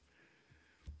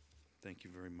Thank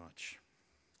you very much.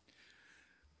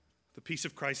 The peace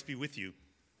of Christ be with you.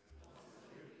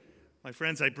 My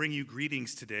friends, I bring you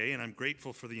greetings today, and I'm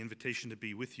grateful for the invitation to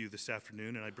be with you this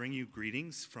afternoon. And I bring you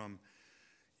greetings from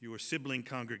your sibling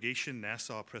congregation,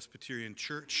 Nassau Presbyterian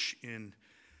Church in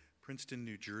Princeton,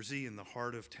 New Jersey, in the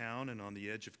heart of town and on the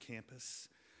edge of campus.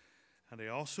 And I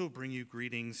also bring you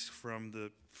greetings from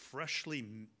the freshly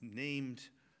named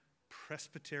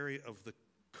Presbytery of the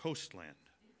Coastland.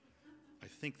 I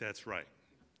think that's right.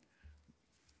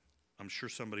 I'm sure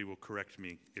somebody will correct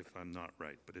me if I'm not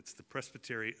right, but it's the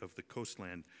Presbytery of the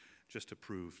Coastland just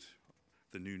approved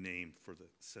the new name for the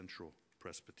Central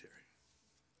Presbytery.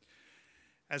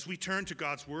 As we turn to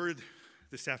God's Word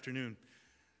this afternoon,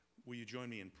 will you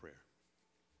join me in prayer?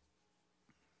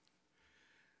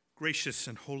 Gracious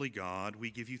and holy God, we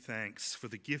give you thanks for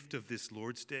the gift of this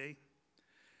Lord's Day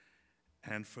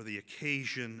and for the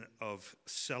occasion of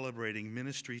celebrating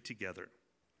ministry together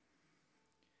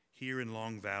here in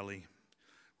Long Valley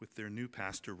with their new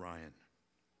pastor, Ryan.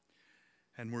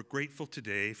 And we're grateful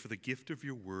today for the gift of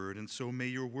your word, and so may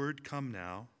your word come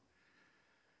now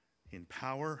in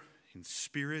power, in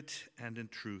spirit, and in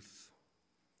truth.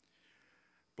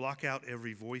 Block out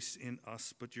every voice in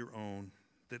us but your own,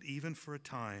 that even for a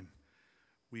time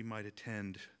we might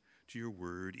attend to your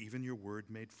word, even your word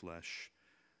made flesh,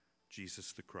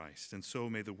 Jesus the Christ. And so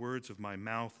may the words of my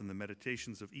mouth and the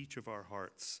meditations of each of our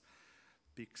hearts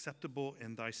be acceptable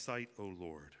in thy sight, O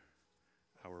Lord,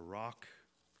 our rock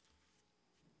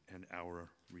and our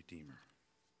Redeemer.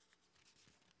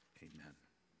 Amen.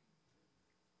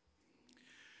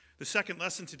 The second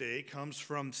lesson today comes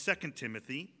from 2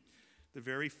 Timothy, the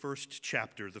very first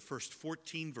chapter, the first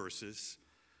 14 verses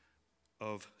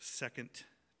of 2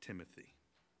 Timothy.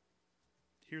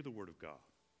 Hear the word of God.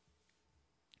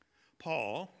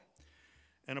 Paul,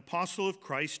 an apostle of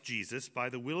Christ Jesus, by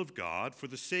the will of God, for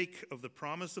the sake of the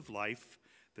promise of life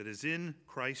that is in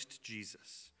Christ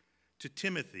Jesus, to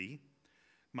Timothy,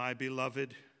 my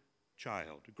beloved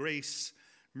child, grace,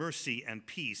 mercy, and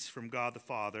peace from God the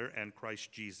Father and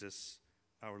Christ Jesus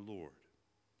our Lord.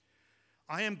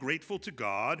 I am grateful to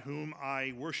God, whom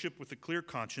I worship with a clear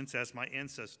conscience, as my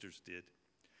ancestors did,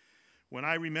 when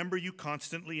I remember you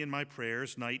constantly in my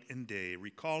prayers night and day.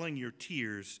 Recalling your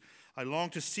tears, I long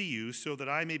to see you so that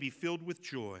I may be filled with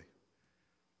joy.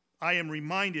 I am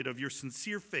reminded of your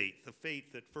sincere faith, the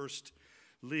faith that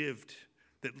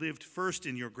lived first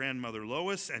in your grandmother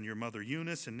Lois and your mother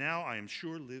Eunice, and now I am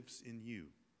sure lives in you.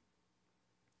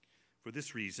 For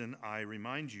this reason, I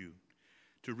remind you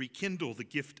to rekindle the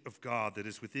gift of God that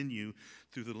is within you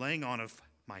through the laying on of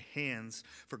my hands.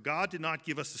 For God did not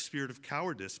give us a spirit of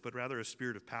cowardice, but rather a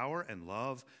spirit of power and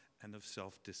love and of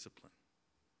self-discipline.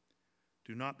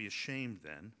 Do not be ashamed,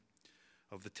 then,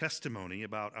 of the testimony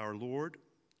about our Lord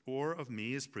or of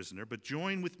me as prisoner, but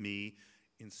join with me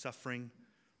in suffering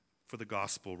for the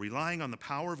gospel, relying on the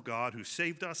power of God who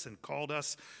saved us and called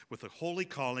us with a holy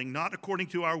calling, not according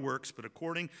to our works, but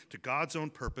according to God's own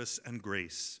purpose and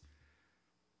grace.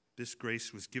 This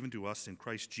grace was given to us in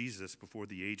Christ Jesus before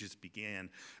the ages began,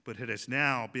 but it has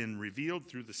now been revealed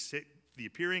through the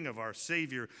appearing of our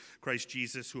Savior, Christ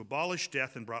Jesus, who abolished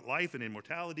death and brought life and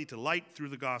immortality to light through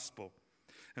the gospel.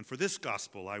 And for this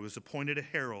gospel I was appointed a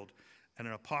herald and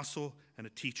an apostle and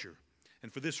a teacher.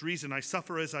 And for this reason I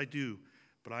suffer as I do,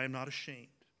 but I am not ashamed,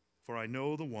 for I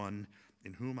know the one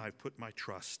in whom I have put my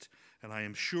trust, and I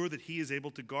am sure that he is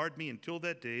able to guard me until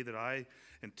that day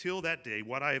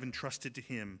what I have entrusted to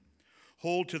him.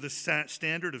 Hold to the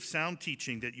standard of sound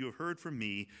teaching that you have heard from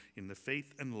me in the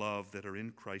faith and love that are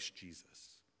in Christ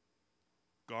Jesus.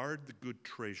 Guard the good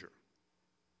treasure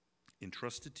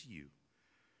entrusted to you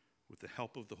with the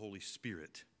help of the Holy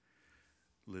Spirit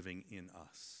living in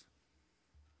us.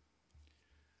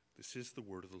 This is the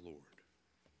word of the Lord.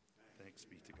 Thanks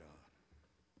be to God.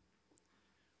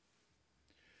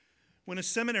 When a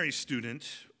seminary student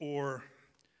or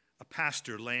a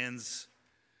pastor lands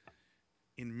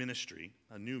in ministry,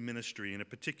 a new ministry in a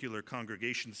particular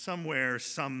congregation, somewhere,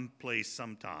 someplace,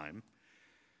 sometime,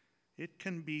 it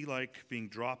can be like being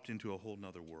dropped into a whole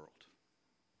nother world.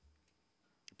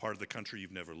 A part of the country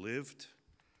you've never lived,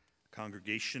 a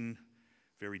congregation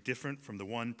very different from the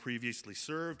one previously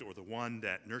served or the one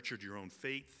that nurtured your own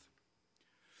faith.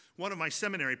 One of my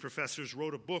seminary professors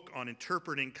wrote a book on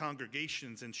interpreting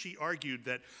congregations, and she argued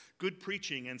that good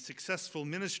preaching and successful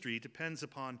ministry depends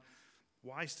upon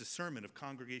wise discernment of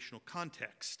congregational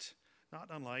context, not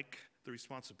unlike the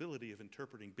responsibility of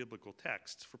interpreting biblical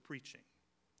texts for preaching.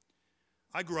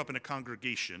 I grew up in a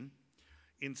congregation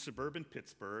in suburban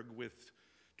Pittsburgh with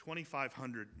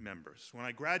 2,500 members. When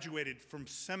I graduated from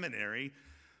seminary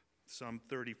some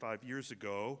 35 years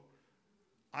ago,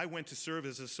 I went to serve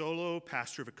as a solo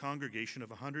pastor of a congregation of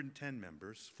 110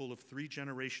 members, full of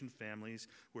three-generation families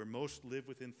where most live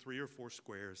within 3 or 4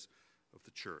 squares of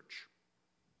the church.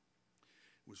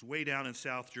 It was way down in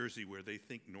South Jersey where they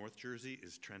think North Jersey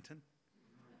is Trenton.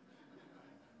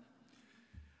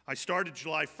 I started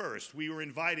July 1st. We were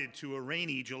invited to a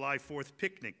rainy July 4th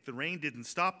picnic. The rain didn't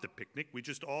stop the picnic. We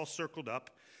just all circled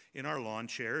up in our lawn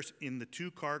chairs in the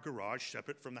 2-car garage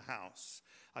separate from the house.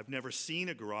 I've never seen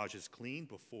a garage as clean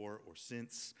before or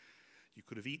since. You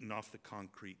could have eaten off the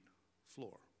concrete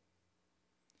floor.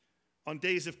 On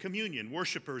days of communion,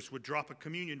 worshipers would drop a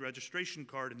communion registration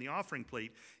card in the offering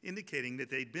plate indicating that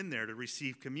they'd been there to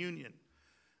receive communion.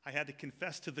 I had to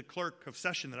confess to the clerk of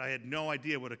session that I had no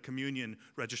idea what a communion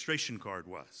registration card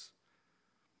was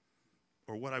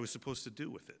or what I was supposed to do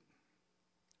with it.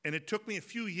 And it took me a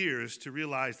few years to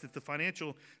realize that the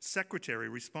financial secretary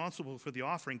responsible for the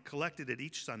offering collected it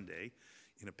each Sunday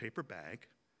in a paper bag,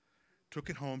 took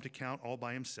it home to count all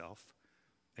by himself,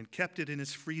 and kept it in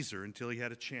his freezer until he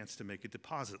had a chance to make a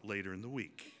deposit later in the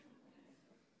week.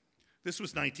 This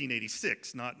was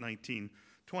 1986, not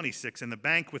 1926, and the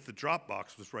bank with the drop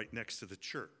box was right next to the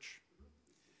church.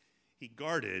 He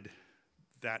guarded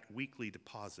that weekly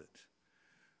deposit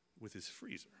with his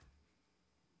freezer.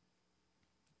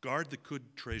 Guard the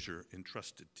good treasure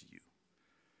entrusted to you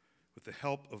with the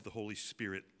help of the Holy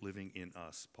Spirit living in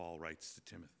us, Paul writes to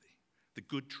Timothy. The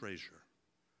good treasure.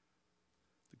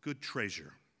 The good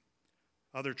treasure.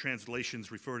 Other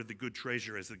translations refer to the good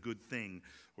treasure as the good thing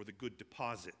or the good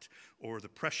deposit or the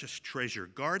precious treasure.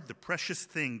 Guard the precious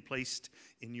thing placed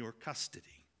in your custody.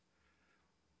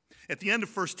 At the end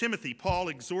of 1 Timothy, Paul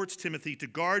exhorts Timothy to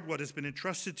guard what has been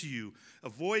entrusted to you.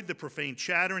 Avoid the profane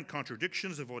chatter and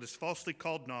contradictions of what is falsely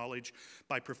called knowledge.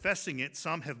 By professing it,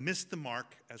 some have missed the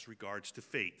mark as regards to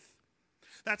faith.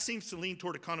 That seems to lean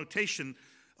toward a connotation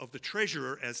of the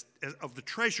treasure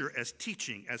as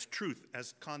teaching, as truth,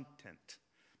 as content.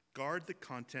 Guard the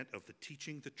content of the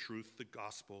teaching, the truth, the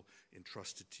gospel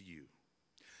entrusted to you.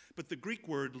 But the Greek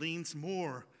word leans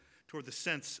more toward the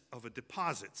sense of a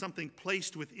deposit, something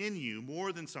placed within you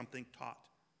more than something taught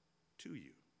to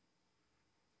you.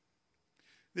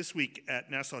 This week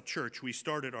at Nassau Church, we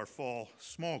started our fall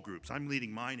small groups. I'm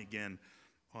leading mine again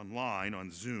online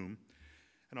on Zoom.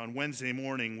 And on Wednesday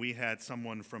morning, we had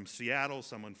someone from Seattle,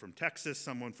 someone from Texas,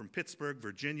 someone from Pittsburgh,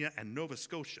 Virginia, and Nova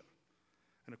Scotia.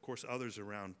 And of course, others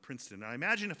around Princeton. Now, I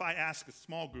imagine if I ask a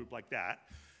small group like that,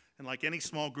 and like any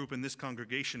small group in this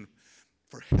congregation,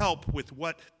 for help with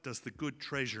what does the good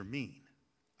treasure mean,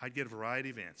 I'd get a variety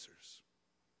of answers.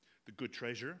 The good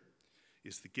treasure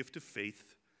is the gift of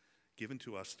faith given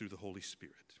to us through the Holy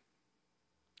Spirit.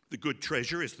 The good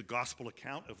treasure is the gospel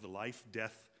account of the life,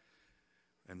 death,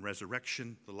 and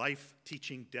resurrection, the life,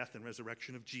 teaching, death, and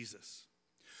resurrection of Jesus.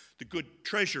 The good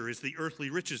treasure is the earthly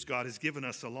riches God has given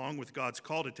us, along with God's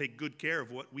call to take good care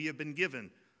of what we have been given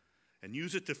and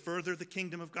use it to further the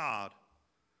kingdom of God.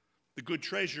 The good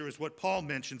treasure is what Paul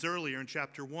mentions earlier in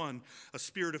chapter 1, a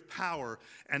spirit of power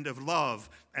and of love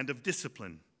and of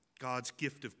discipline. God's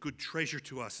gift of good treasure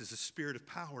to us is a spirit of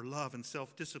power, love, and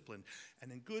self-discipline.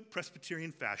 And in good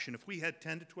Presbyterian fashion, if we had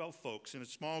 10 to 12 folks in a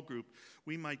small group,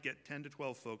 we might get 10 to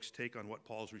 12 folks take on what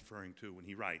Paul's referring to when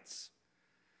he writes,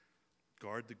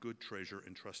 guard the good treasure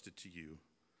entrusted to you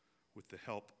with the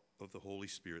help of the Holy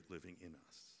Spirit living in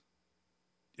us.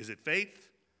 Is it faith?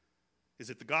 Is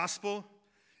it the gospel?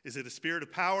 Is it a spirit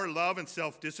of power, love, and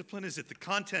self-discipline? Is it the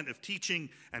content of teaching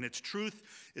and its truth?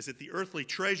 Is it the earthly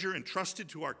treasure entrusted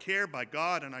to our care by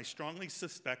God? And I strongly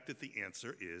suspect that the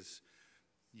answer is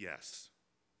yes.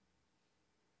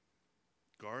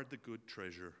 Guard the good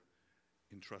treasure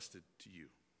entrusted to you.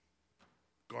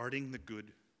 Guarding the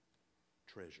good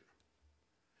treasure.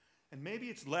 And maybe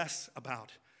it's less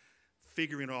about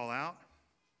figuring it all out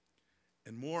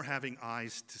and more having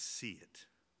eyes to see it.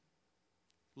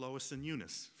 Lois and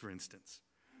Eunice, for instance.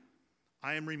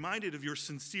 I am reminded of your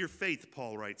sincere faith,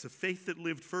 Paul writes, a faith that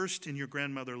lived first in your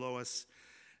grandmother Lois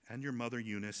and your mother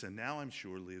Eunice, and now I'm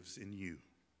sure lives in you.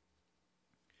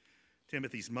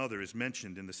 Timothy's mother is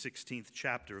mentioned in the 16th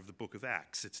chapter of the book of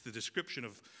Acts. It's the description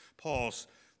of Paul's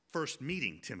first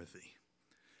meeting Timothy.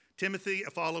 Timothy,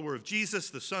 a follower of Jesus,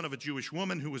 the son of a Jewish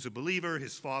woman who was a believer.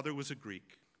 His father was a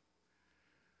Greek.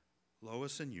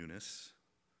 Lois and Eunice,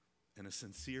 and a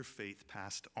sincere faith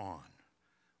passed on.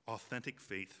 Authentic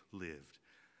faith lived.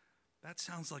 That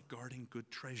sounds like guarding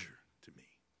good treasure to me.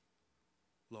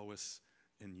 Lois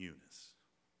and Eunice.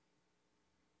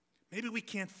 Maybe we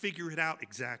can't figure it out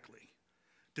exactly,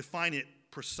 define it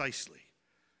precisely,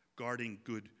 guarding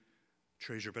good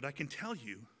treasure, but I can tell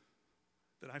you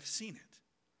that I've seen it.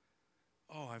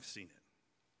 Oh, I've seen it.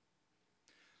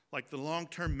 Like the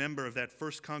long-term member of that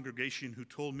first congregation who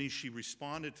told me she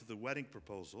responded to the wedding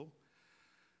proposal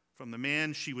from the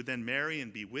man she would then marry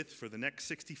and be with for the next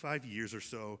 65 years or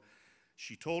so,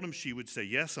 she told him she would say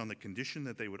yes on the condition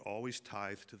that they would always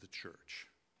tithe to the church.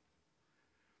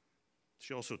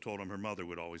 She also told him her mother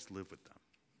would always live with them.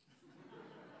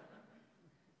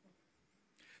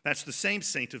 That's the same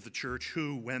saint of the church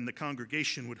who, when the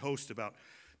congregation would host about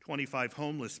 25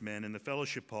 homeless men in the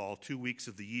fellowship hall 2 weeks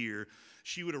of the year,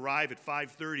 she would arrive at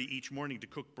 5:30 each morning to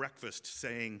cook breakfast,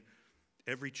 saying,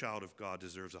 "Every child of God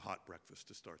deserves a hot breakfast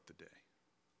to start the day."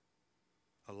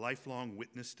 A lifelong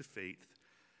witness to faith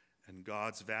and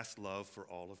God's vast love for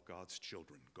all of God's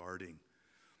children, guarding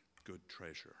good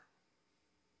treasure.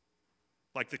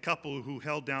 Like the couple who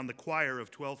held down the choir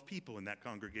of 12 people in that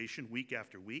congregation week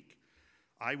after week,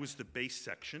 I was the bass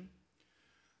section.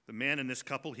 The man in this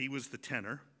couple, he was the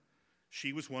tenor.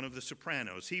 She was one of the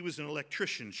sopranos. He was an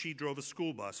electrician. She drove a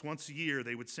school bus. Once a year,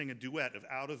 they would sing a duet of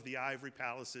Out of the Ivory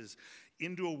Palaces,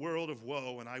 Into a World of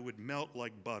Woe, and I would melt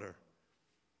like butter.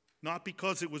 Not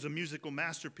because it was a musical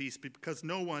masterpiece, but because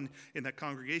no one in that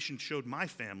congregation showed my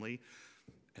family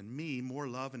and me more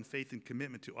love and faith and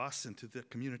commitment to us and to the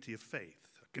community of faith.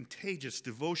 A contagious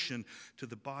devotion to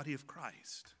the body of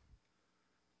Christ.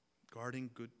 Guarding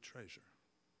good treasure.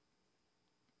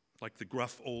 Like the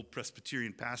gruff old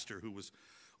Presbyterian pastor who was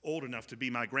old enough to be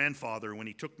my grandfather when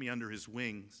he took me under his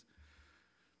wings.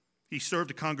 He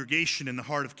served a congregation in the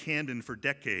heart of Camden for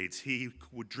decades. He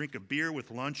would drink a beer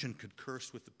with lunch and could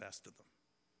curse with the best of them.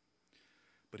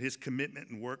 But his commitment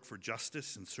and work for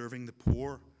justice and serving the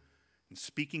poor and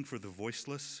speaking for the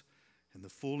voiceless and the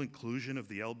full inclusion of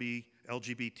the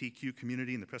LGBTQ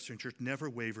community in the Presbyterian Church never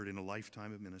wavered in a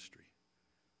lifetime of ministry.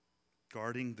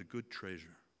 Guarding the good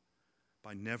treasure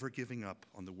by never giving up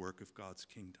on the work of God's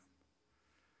kingdom.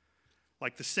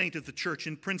 Like the saint of the church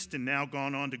in Princeton, now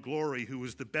gone on to glory, who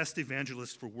was the best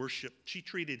evangelist for worship. She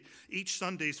treated each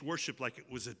Sunday's worship like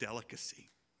it was a delicacy.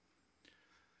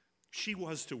 She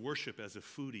was to worship as a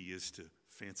foodie is to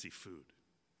fancy food.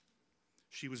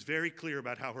 She was very clear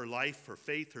about how her life, her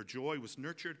faith, her joy was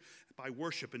nurtured by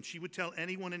worship, and she would tell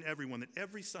anyone and everyone that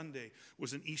every Sunday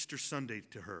was an Easter Sunday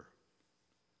to her.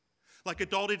 Like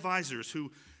adult advisors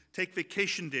who take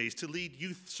vacation days to lead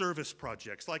youth service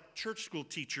projects, like church school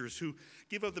teachers who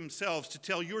give of themselves to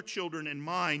tell your children and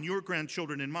mine, your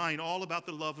grandchildren and mine, all about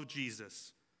the love of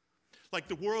Jesus. Like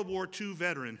the World War II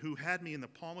veteran who had me in the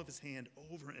palm of his hand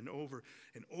over and over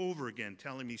and over again,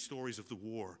 telling me stories of the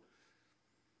war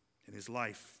and his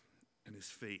life and his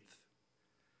faith.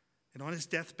 And on his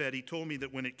deathbed, he told me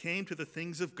that when it came to the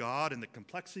things of God and the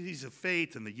complexities of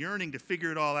faith and the yearning to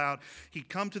figure it all out, he'd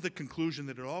come to the conclusion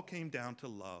that it all came down to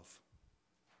love.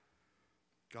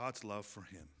 God's love for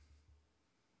him.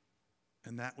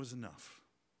 And that was enough,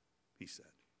 he said.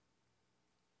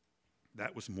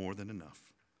 That was more than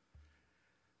enough.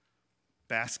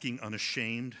 Basking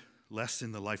unashamed, less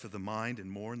in the life of the mind and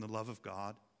more in the love of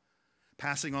God.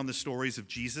 Passing on the stories of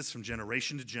Jesus from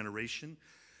generation to generation.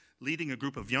 Leading a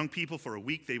group of young people for a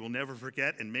week they will never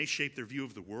forget and may shape their view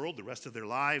of the world the rest of their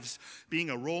lives.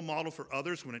 Being a role model for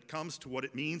others when it comes to what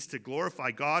it means to glorify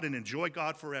God and enjoy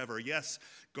God forever. Yes,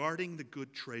 guarding the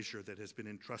good treasure that has been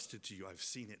entrusted to you. I've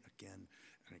seen it again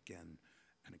and again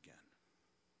and again.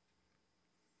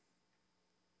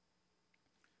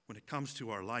 When it comes to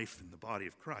our life in the body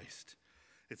of Christ,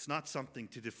 it's not something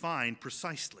to define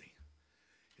precisely.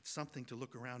 It's something to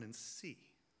look around and see.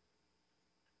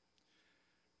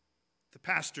 The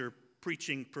pastor,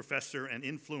 preaching professor, and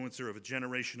influencer of a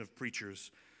generation of preachers,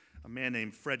 a man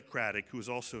named Fred Craddock, who is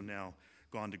also now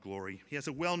gone to glory. He has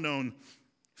a well-known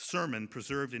sermon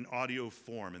preserved in audio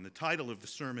form, and the title of the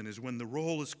sermon is When the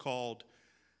Roll is Called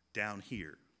Down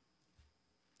Here.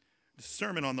 The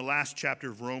sermon on the last chapter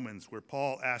of Romans, where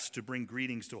Paul asks to bring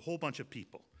greetings to a whole bunch of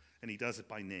people, and he does it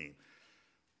by name.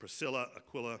 Priscilla,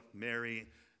 Aquila, Mary,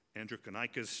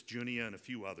 Andronicus, Junia, and a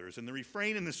few others. And the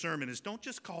refrain in the sermon is, don't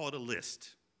just call it a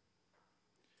list.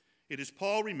 It is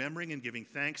Paul remembering and giving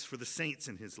thanks for the saints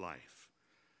in his life,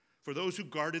 for those who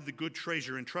guarded the good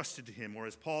treasure entrusted to him, or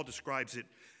as Paul describes it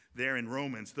there in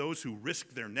Romans, those who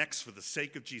risked their necks for the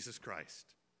sake of Jesus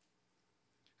Christ.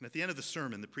 And at the end of the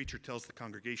sermon, the preacher tells the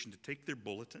congregation to take their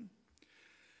bulletin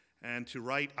and to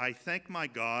write, I thank my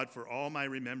God for all my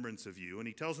remembrance of you. And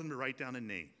he tells them to write down a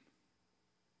name.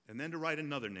 And then to write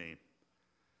another name,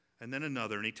 and then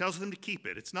another. And he tells them to keep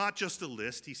it. It's not just a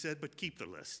list, he said, but keep the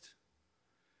list.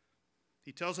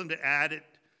 He tells them to add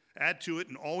to it,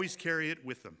 and always carry it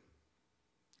with them.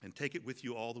 And take it with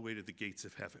you all the way to the gates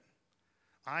of heaven.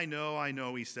 I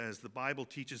know, he says, the Bible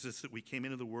teaches us that we came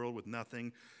into the world with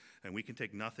nothing, and we can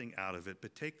take nothing out of it,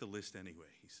 but take the list anyway,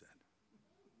 he said.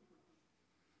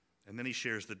 And then he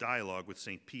shares the dialogue with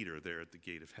St. Peter there at the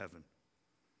gate of heaven.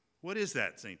 What is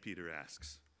that, St. Peter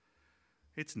asks.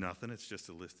 It's nothing, it's just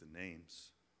a list of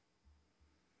names.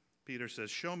 Peter says,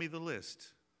 show me the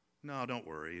list. No, don't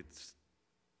worry.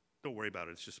 Don't worry about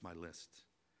it. It's just my list.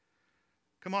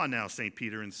 Come on now, St.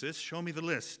 Peter insists. Show me the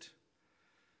list.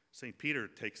 St. Peter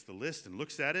takes the list and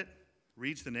looks at it,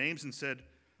 reads the names, and said,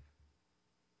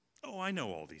 oh, I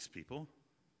know all these people.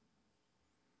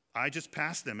 I just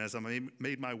passed them as I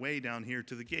made my way down here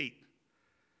to the gate.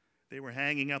 They were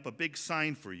hanging up a big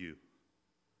sign for you,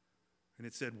 and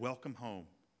it said, welcome home.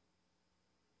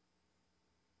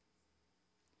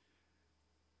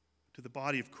 To the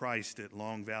body of Christ at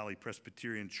Long Valley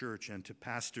Presbyterian Church and to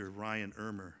Pastor Ryan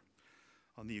Ermer,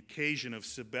 on the occasion of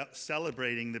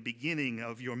celebrating the beginning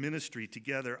of your ministry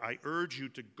together, I urge you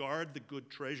to guard the good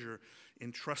treasure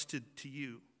entrusted to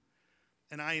you.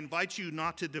 And I invite you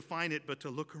not to define it, but to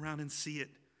look around and see it,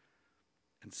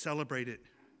 and celebrate it,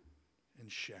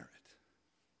 and share it.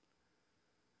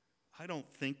 I don't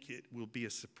think it will be a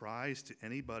surprise to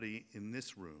anybody in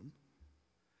this room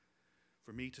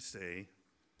for me to say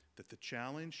that the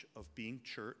challenge of being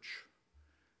church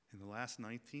in the last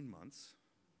 19 months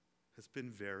has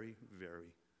been very,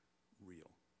 very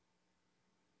real.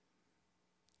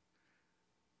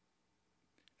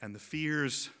 And the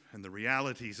fears and the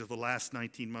realities of the last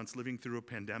 19 months living through a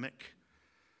pandemic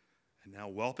and now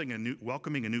welcoming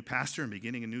a new pastor and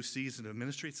beginning a new season of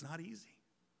ministry, it's not easy.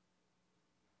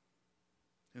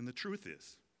 And the truth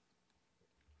is,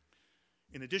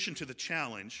 in addition to the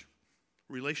challenge,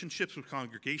 relationships with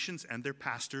congregations and their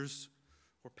pastors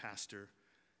or pastor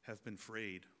have been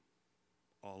frayed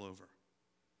all over.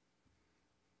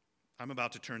 I'm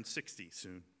about to turn 60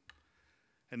 soon,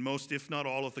 and most, if not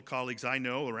all, of the colleagues I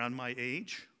know around my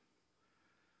age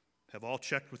have all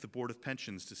checked with the Board of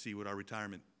Pensions to see what our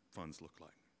retirement funds look like.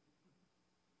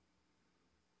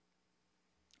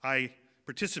 I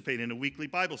participate in a weekly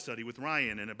Bible study with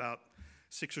Ryan and about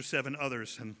 6 or 7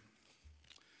 others, and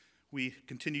we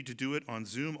continued to do it on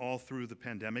Zoom all through the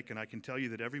pandemic, and I can tell you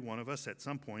that every one of us at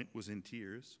some point was in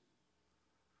tears,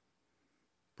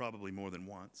 probably more than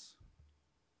once.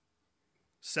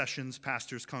 Sessions,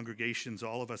 pastors, congregations,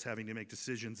 all of us having to make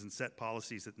decisions and set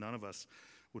policies that none of us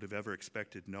would have ever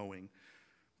expected, knowing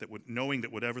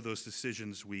that whatever those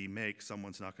decisions we make,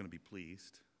 someone's not going to be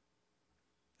pleased,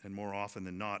 and more often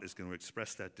than not is going to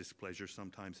express that displeasure,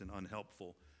 sometimes in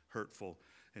unhelpful, hurtful,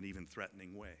 and even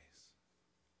threatening ways.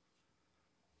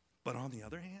 But on the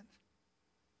other hand,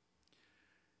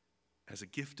 as a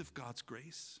gift of God's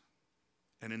grace,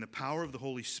 and in the power of the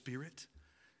Holy Spirit,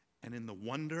 and in the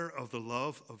wonder of the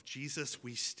love of Jesus,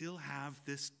 we still have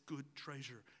this good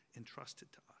treasure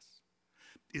entrusted to us.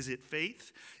 Is it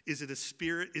faith? Is it a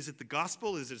spirit? Is it the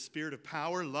gospel? Is it a spirit of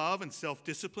power, love, and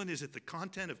self-discipline? Is it the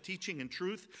content of teaching and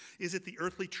truth? Is it the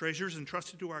earthly treasures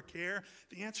entrusted to our care?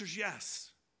 The answer is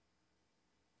yes.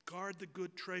 Guard the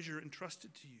good treasure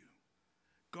entrusted to you.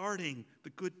 Guarding the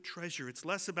good treasure. It's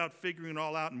less about figuring it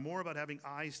all out and more about having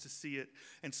eyes to see it.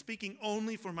 And speaking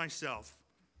only for myself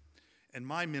and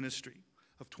my ministry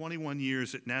of 21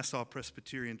 years at Nassau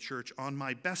Presbyterian Church, on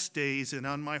my best days and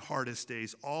on my hardest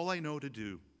days, all I know to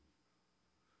do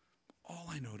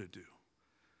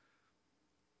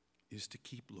is to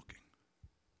keep looking.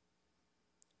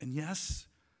 And yes,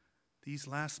 these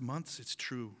last months, it's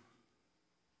true.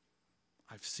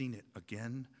 I've seen it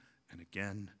again and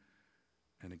again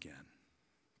and again.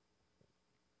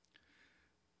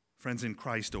 Friends in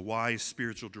Christ, a wise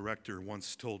spiritual director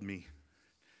once told me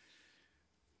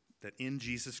that in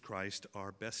Jesus Christ,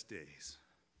 our best days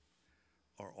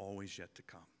are always yet to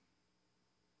come.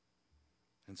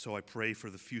 And so I pray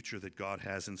for the future that God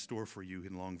has in store for you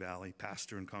in Long Valley,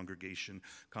 pastor and congregation,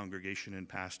 congregation and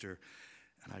pastor.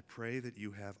 And I pray that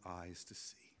you have eyes to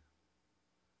see.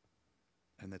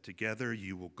 And that together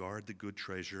you will guard the good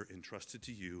treasure entrusted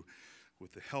to you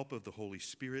with the help of the Holy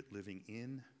Spirit living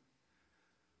in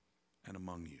and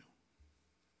among you.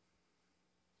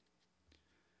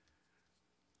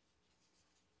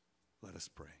 Let us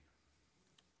pray.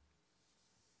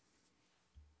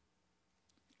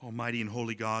 Almighty and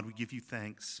holy God, we give you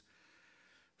thanks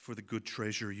for the good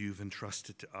treasure you've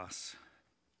entrusted to us.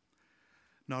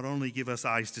 Not only give us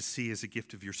eyes to see as a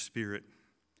gift of your Spirit,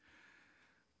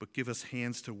 but give us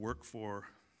hands to work for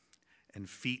and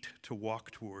feet to walk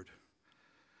toward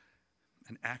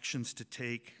and actions to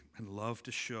take and love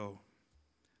to show,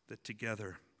 that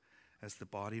together as the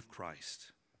body of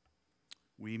Christ,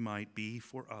 we might be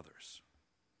for others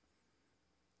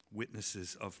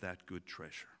witnesses of that good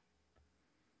treasure.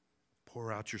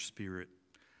 Pour out your Spirit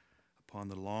upon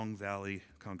the Long Valley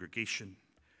congregation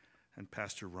and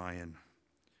Pastor Ryan,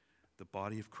 the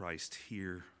body of Christ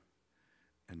here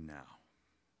and now.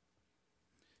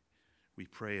 We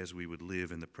pray as we would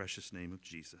live in the precious name of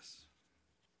Jesus.